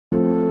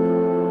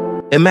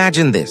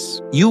Imagine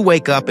this. You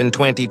wake up in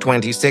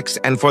 2026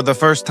 and for the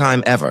first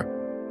time ever,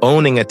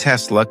 owning a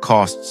Tesla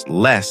costs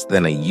less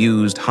than a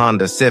used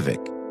Honda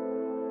Civic.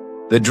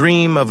 The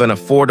dream of an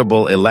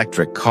affordable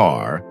electric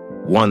car,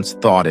 once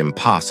thought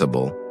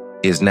impossible,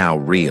 is now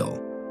real.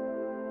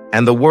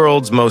 And the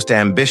world's most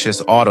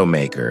ambitious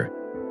automaker,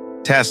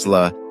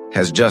 Tesla,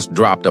 has just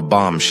dropped a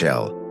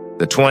bombshell.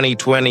 The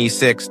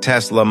 2026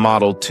 Tesla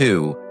Model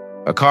 2,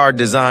 a car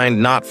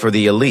designed not for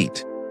the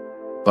elite,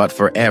 but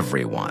for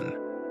everyone.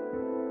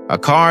 A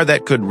car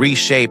that could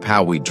reshape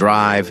how we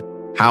drive,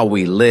 how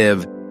we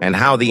live, and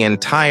how the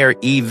entire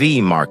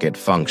EV market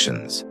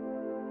functions.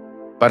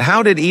 But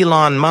how did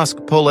Elon Musk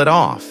pull it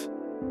off?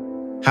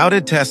 How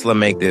did Tesla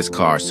make this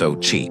car so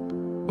cheap,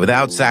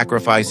 without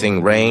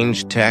sacrificing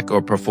range, tech,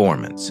 or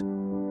performance?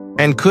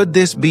 And could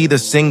this be the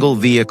single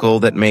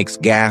vehicle that makes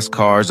gas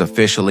cars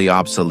officially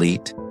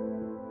obsolete?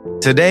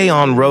 Today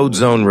on Road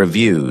Zone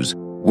Reviews,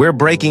 we're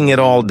breaking it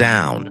all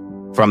down,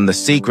 from the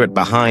secret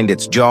behind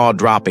its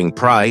jaw-dropping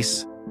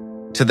price,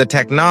 to the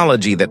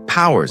technology that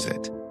powers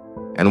it,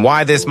 and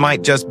why this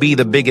might just be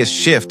the biggest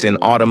shift in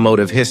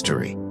automotive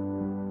history.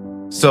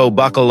 So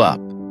buckle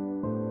up,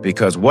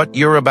 because what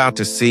you're about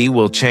to see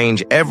will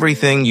change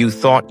everything you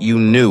thought you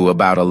knew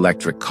about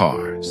electric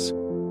cars.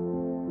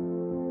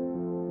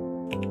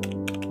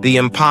 The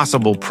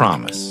impossible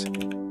promise.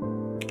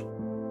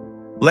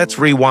 Let's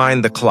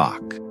rewind the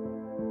clock.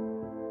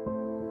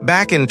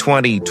 Back in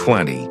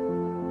 2020,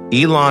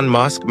 Elon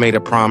Musk made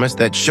a promise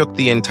that shook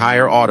the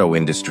entire auto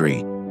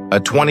industry, a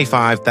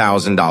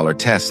 $25,000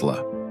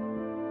 Tesla.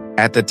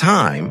 At the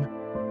time,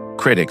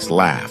 critics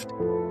laughed.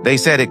 They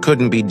said it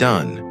couldn't be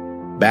done.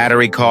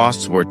 Battery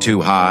costs were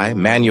too high,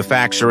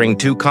 manufacturing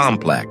too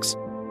complex,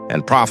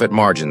 and profit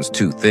margins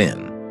too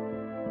thin.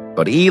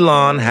 But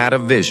Elon had a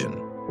vision: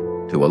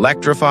 to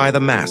electrify the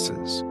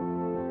masses,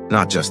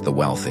 not just the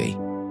wealthy.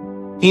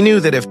 He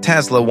knew that if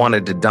Tesla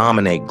wanted to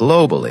dominate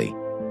globally,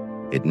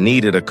 it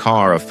needed a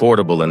car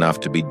affordable enough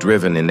to be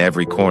driven in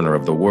every corner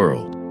of the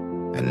world.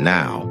 And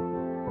now,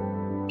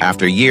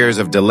 after years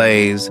of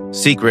delays,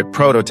 secret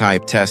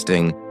prototype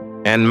testing,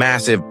 and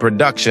massive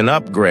production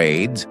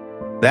upgrades,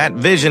 that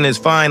vision is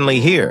finally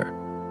here: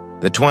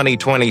 the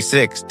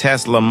 2026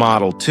 Tesla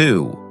Model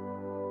 2.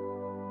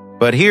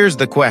 But here's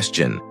the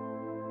question: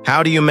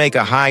 how do you make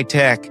a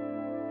high-tech,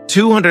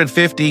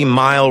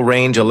 250-mile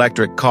range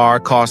electric car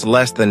cost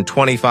less than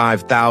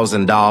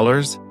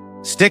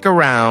 $25,000? Stick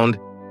around,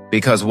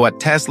 because what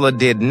Tesla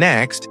did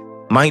next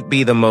might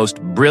be the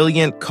most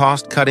brilliant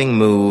cost-cutting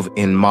move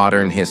in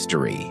modern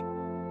history.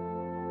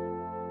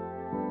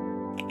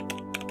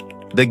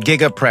 The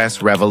Giga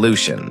Press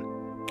revolution.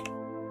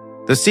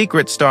 The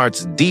secret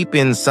starts deep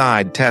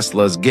inside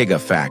Tesla's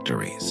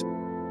gigafactories.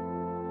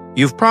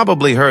 You've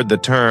probably heard the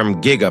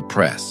term Giga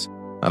Press,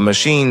 a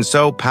machine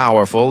so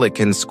powerful it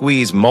can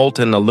squeeze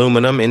molten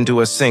aluminum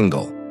into a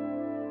single,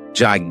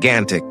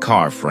 gigantic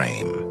car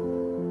frame.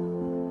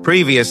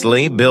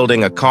 Previously,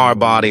 building a car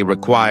body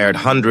required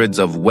hundreds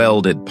of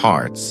welded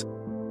parts,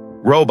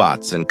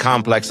 robots, and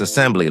complex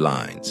assembly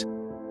lines.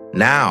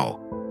 Now,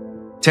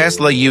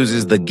 Tesla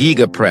uses the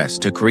Giga Press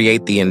to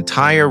create the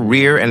entire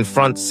rear and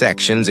front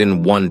sections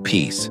in one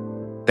piece.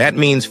 That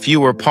means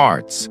fewer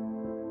parts,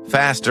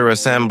 faster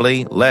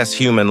assembly, less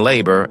human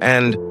labor,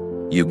 and,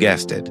 you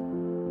guessed it,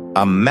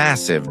 a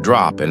massive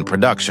drop in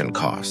production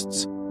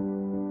costs.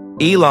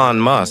 Elon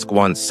Musk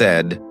once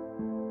said,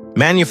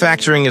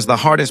 "Manufacturing is the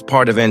hardest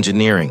part of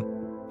engineering,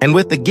 and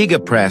with the Giga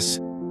Press,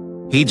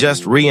 he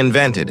just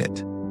reinvented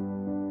it."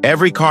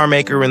 Every car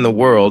maker in the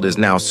world is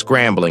now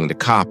scrambling to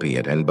copy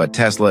it, but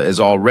Tesla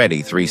is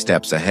already 3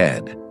 steps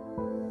ahead.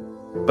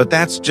 But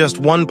that's just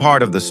one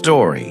part of the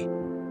story,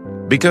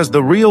 because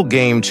the real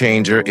game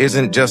changer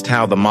isn't just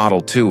how the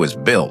Model 2 is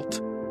built,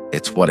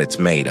 it's what it's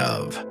made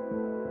of.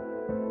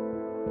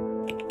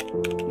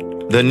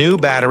 The new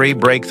battery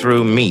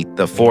breakthrough. Meet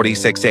the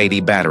 4680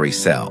 battery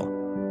cell,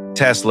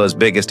 Tesla's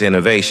biggest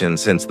innovation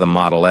since the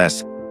Model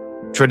S.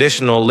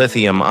 Traditional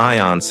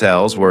lithium-ion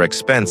cells were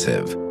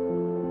expensive,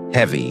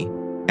 heavy,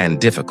 and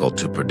difficult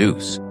to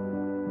produce.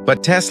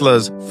 But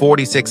Tesla's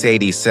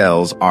 4680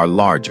 cells are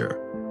larger,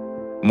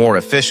 more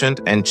efficient,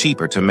 and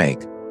cheaper to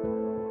make,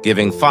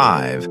 giving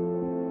 5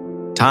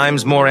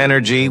 times more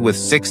energy with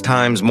 6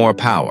 times more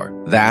power.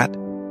 That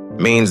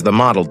means the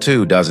Model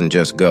 2 doesn't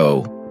just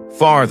go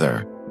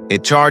farther,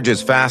 it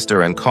charges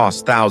faster and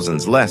costs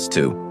thousands less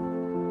to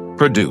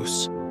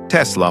produce.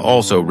 Tesla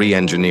also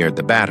re-engineered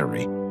the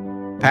battery,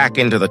 packed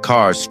into the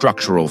car's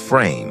structural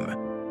frame,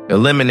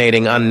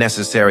 eliminating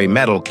unnecessary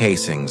metal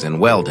casings and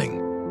welding.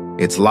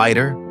 It's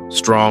lighter,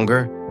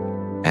 stronger,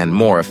 and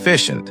more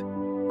efficient,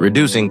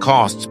 reducing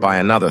costs by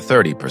another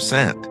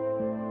 30%.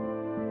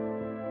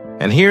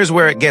 And here's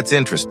where it gets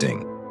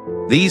interesting.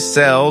 These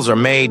cells are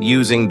made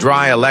using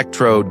dry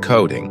electrode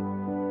coating,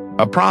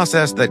 a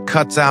process that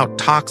cuts out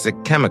toxic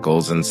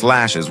chemicals and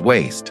slashes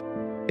waste.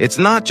 It's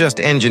not just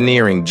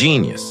engineering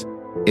genius,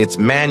 it's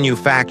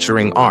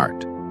manufacturing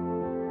art.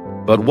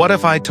 But what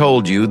if I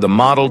told you the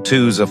Model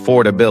 2's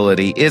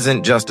affordability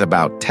isn't just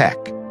about tech,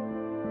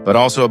 but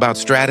also about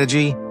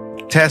strategy,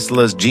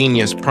 Tesla's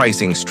genius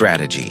pricing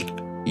strategy.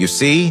 You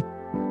see,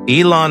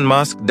 Elon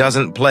Musk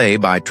doesn't play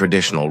by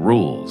traditional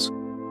rules.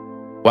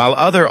 While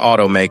other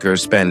automakers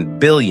spend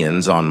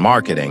billions on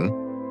marketing,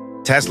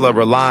 Tesla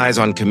relies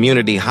on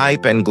community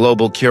hype and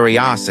global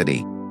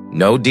curiosity.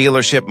 No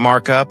dealership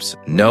markups,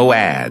 no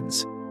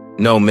ads,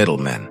 no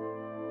middlemen.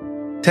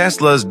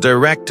 Tesla's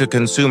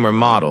direct-to-consumer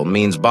model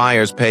means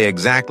buyers pay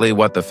exactly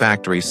what the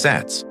factory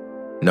sets.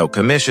 No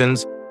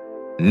commissions,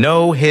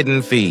 no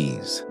hidden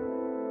fees.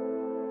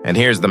 And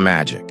here's the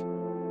magic.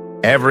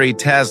 Every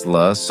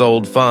Tesla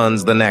sold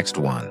funds the next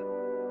one.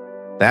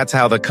 That's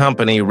how the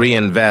company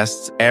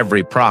reinvests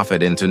every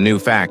profit into new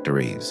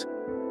factories,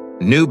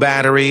 new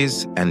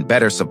batteries, and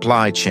better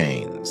supply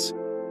chains.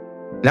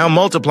 Now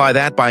multiply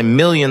that by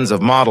millions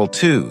of Model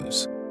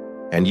 2s,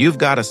 and you've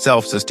got a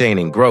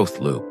self-sustaining growth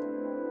loop.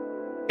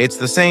 It's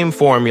the same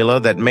formula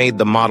that made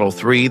the Model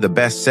 3 the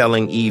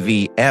best-selling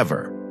EV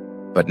ever,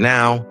 but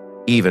now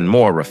even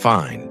more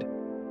refined.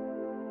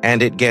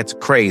 And it gets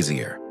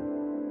crazier.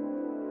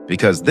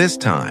 Because this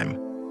time,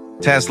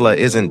 Tesla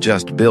isn't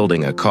just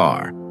building a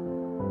car,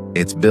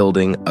 it's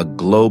building a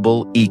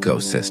global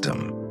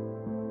ecosystem.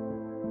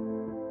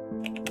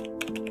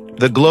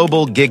 The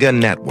global Giga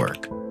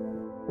Network.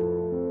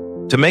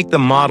 To make the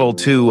Model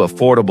 2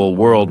 affordable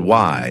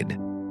worldwide,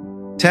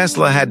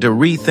 Tesla had to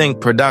rethink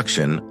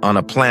production on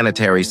a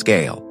planetary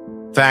scale.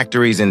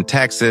 Factories in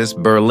Texas,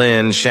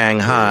 Berlin,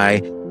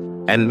 Shanghai,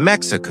 and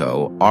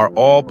Mexico are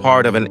all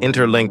part of an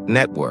interlinked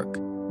network,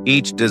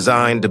 each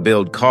designed to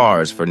build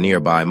cars for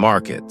nearby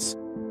markets.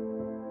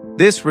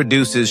 This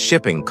reduces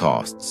shipping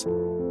costs,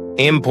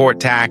 import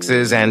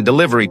taxes, and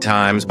delivery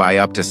times by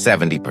up to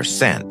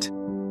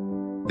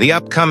 70%. The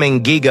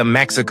upcoming Giga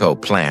Mexico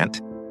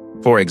plant,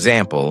 for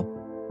example,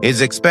 is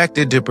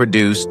expected to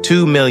produce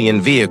 2 million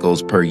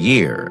vehicles per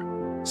year,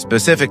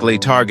 specifically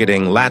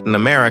targeting Latin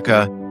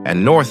America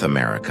and North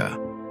America.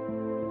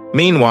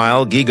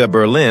 Meanwhile, Giga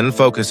Berlin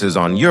focuses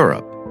on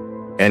Europe,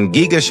 and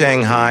Giga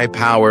Shanghai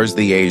powers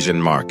the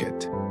Asian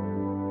market.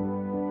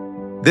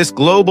 This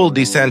global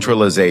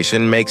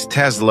decentralization makes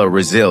Tesla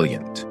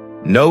resilient.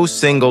 No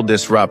single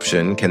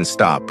disruption can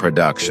stop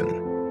production.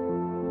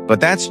 But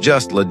that's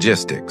just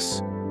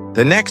logistics.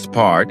 The next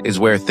part is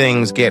where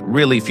things get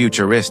really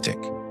futuristic,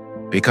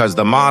 because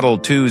the Model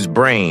 2's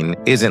brain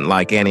isn't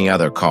like any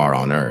other car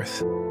on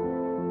Earth.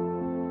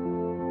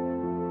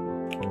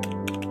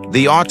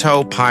 The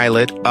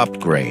autopilot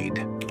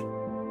upgrade.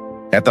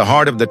 At the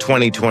heart of the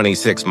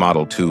 2026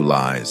 Model 2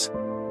 lies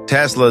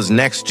Tesla's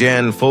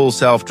next-gen full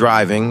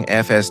self-driving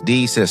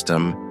FSD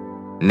system,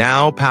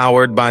 now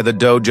powered by the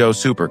Dojo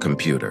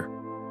supercomputer.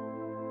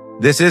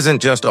 This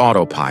isn't just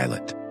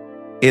autopilot.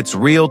 It's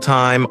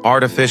real-time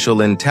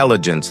artificial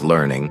intelligence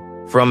learning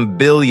from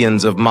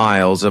billions of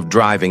miles of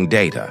driving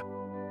data.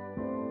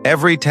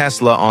 Every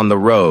Tesla on the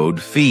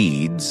road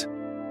feeds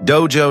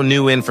Dojo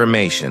new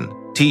information,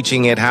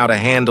 teaching it how to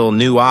handle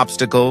new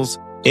obstacles,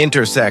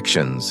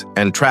 intersections,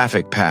 and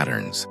traffic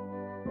patterns.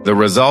 The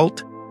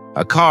result?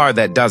 A car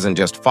that doesn't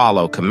just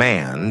follow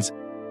commands,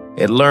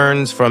 it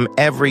learns from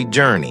every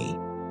journey.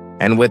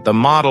 And with the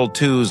Model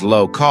 2's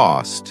low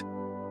cost,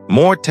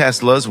 more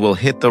Teslas will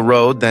hit the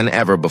road than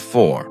ever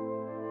before,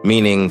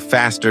 meaning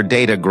faster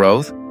data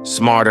growth,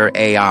 smarter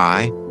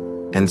AI,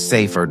 and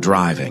safer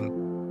driving.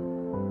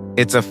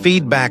 It's a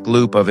feedback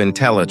loop of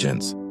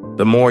intelligence.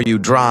 The more you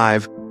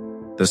drive,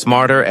 the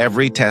smarter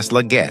every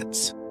Tesla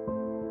gets.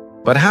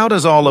 But how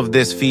does all of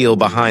this feel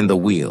behind the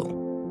wheel?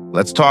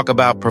 Let's talk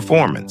about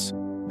performance,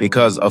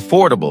 because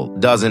affordable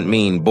doesn't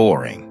mean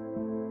boring.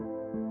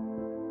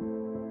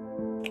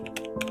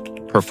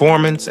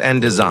 Performance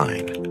and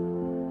design.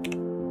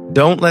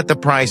 Don't let the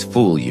price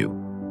fool you.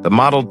 The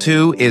Model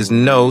 2 is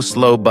no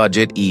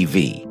slow-budget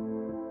EV.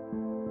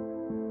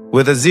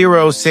 With a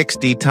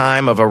 0-60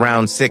 time of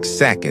around 6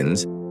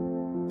 seconds,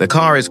 the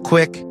car is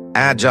quick,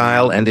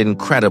 agile, and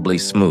incredibly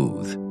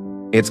smooth.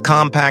 Its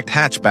compact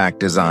hatchback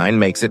design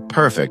makes it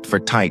perfect for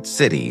tight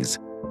cities,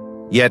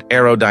 yet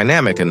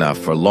aerodynamic enough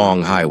for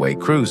long highway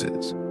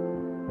cruises.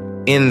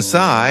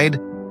 Inside,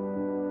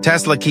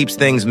 Tesla keeps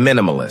things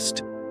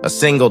minimalist: a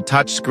single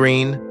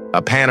touchscreen,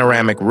 a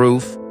panoramic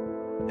roof,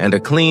 and a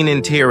clean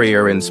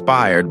interior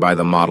inspired by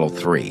the Model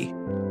 3.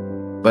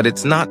 But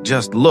it's not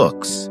just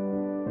looks,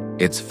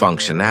 it's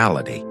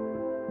functionality.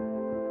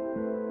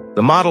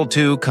 The Model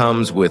 2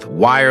 comes with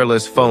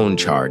wireless phone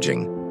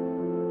charging,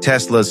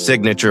 Tesla's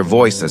signature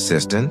voice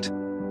assistant,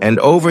 and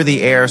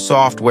over-the-air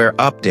software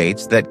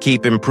updates that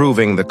keep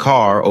improving the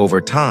car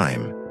over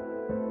time.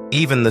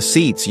 Even the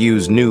seats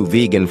use new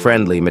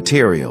vegan-friendly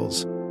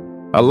materials,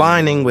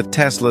 aligning with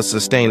Tesla's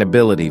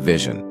sustainability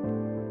vision.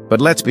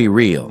 But let's be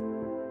real.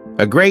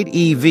 A great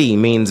EV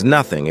means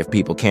nothing if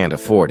people can't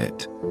afford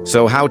it.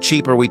 So how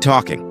cheap are we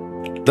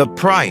talking? The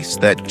price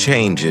that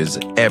changes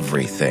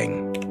everything.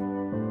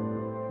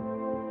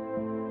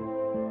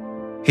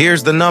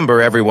 Here's the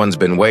number everyone's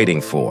been waiting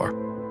for.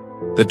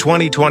 The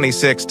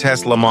 2026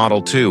 Tesla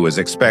Model 2 is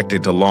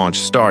expected to launch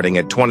starting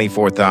at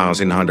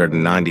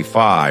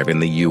 $24,195 in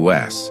the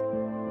US.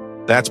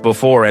 That's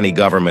before any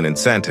government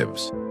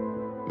incentives.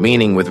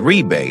 meaning with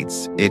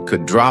rebates, it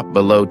could drop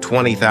below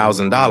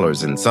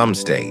 $20,000 in some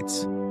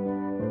states.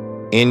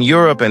 In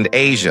Europe and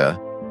Asia,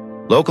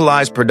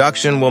 localized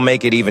production will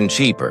make it even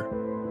cheaper.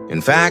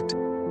 In fact,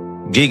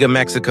 Giga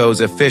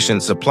Mexico's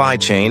efficient supply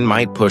chain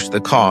might push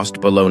the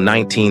cost below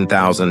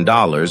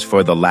 $19,000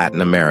 for the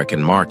Latin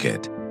American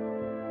market.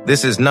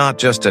 This is not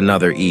just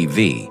another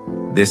EV,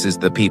 this is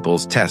the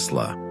people's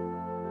Tesla.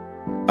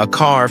 A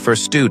car for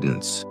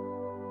students,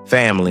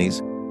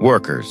 families,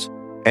 workers,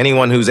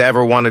 anyone who's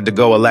ever wanted to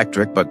go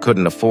electric but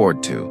couldn't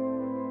afford to.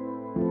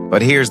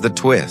 But here's the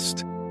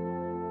twist.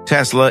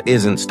 Tesla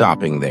isn't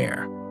stopping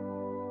there.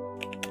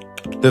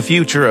 The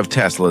future of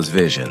Tesla's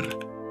vision.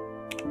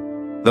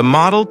 The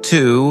Model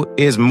 2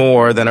 is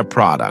more than a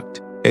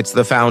product. It's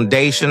the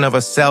foundation of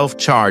a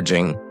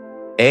self-charging,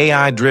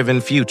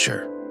 AI-driven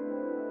future.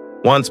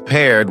 Once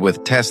paired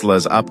with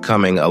Tesla's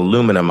upcoming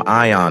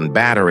aluminum-ion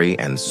battery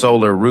and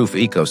solar roof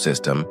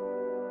ecosystem,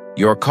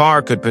 your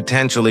car could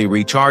potentially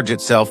recharge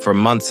itself for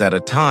months at a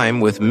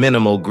time with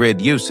minimal grid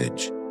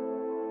usage.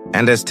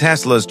 And as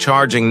Tesla's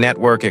charging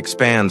network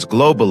expands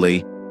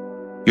globally,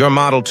 your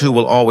Model 2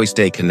 will always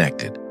stay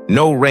connected.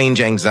 No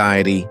range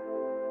anxiety,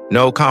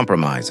 no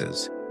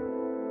compromises.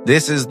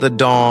 This is the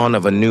dawn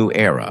of a new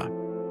era,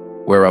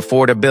 where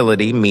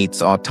affordability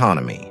meets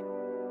autonomy.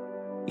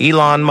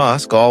 Elon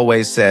Musk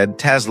always said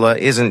Tesla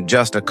isn't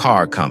just a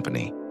car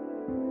company.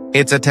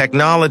 It's a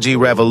technology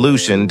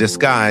revolution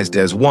disguised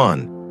as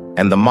one,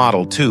 and the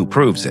Model 2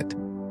 proves it.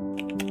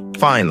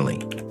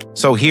 Finally,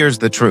 so here's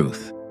the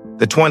truth.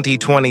 The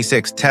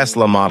 2026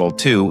 Tesla Model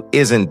 2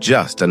 isn't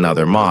just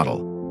another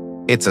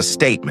model. It's a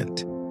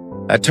statement,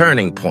 a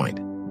turning point,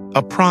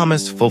 a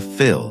promise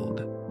fulfilled.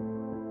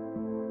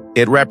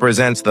 It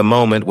represents the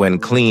moment when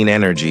clean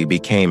energy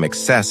became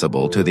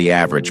accessible to the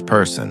average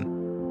person,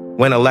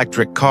 when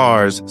electric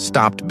cars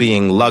stopped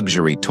being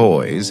luxury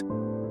toys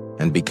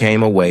and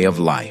became a way of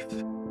life.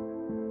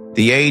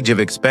 The age of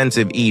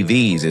expensive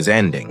EVs is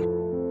ending,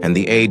 and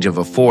the age of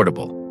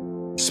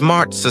affordable,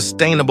 smart,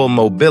 sustainable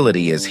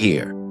mobility is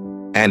here.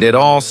 And it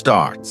all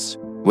starts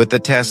with the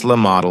Tesla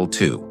Model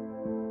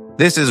 2.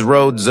 This is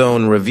Road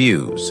Zone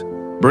Reviews,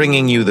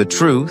 bringing you the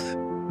truth,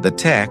 the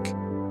tech,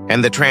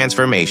 and the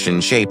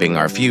transformation shaping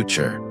our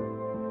future.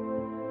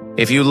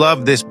 If you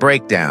love this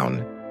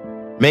breakdown,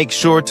 make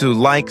sure to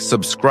like,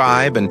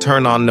 subscribe, and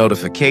turn on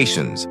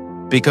notifications,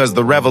 because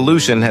the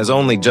revolution has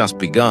only just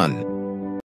begun.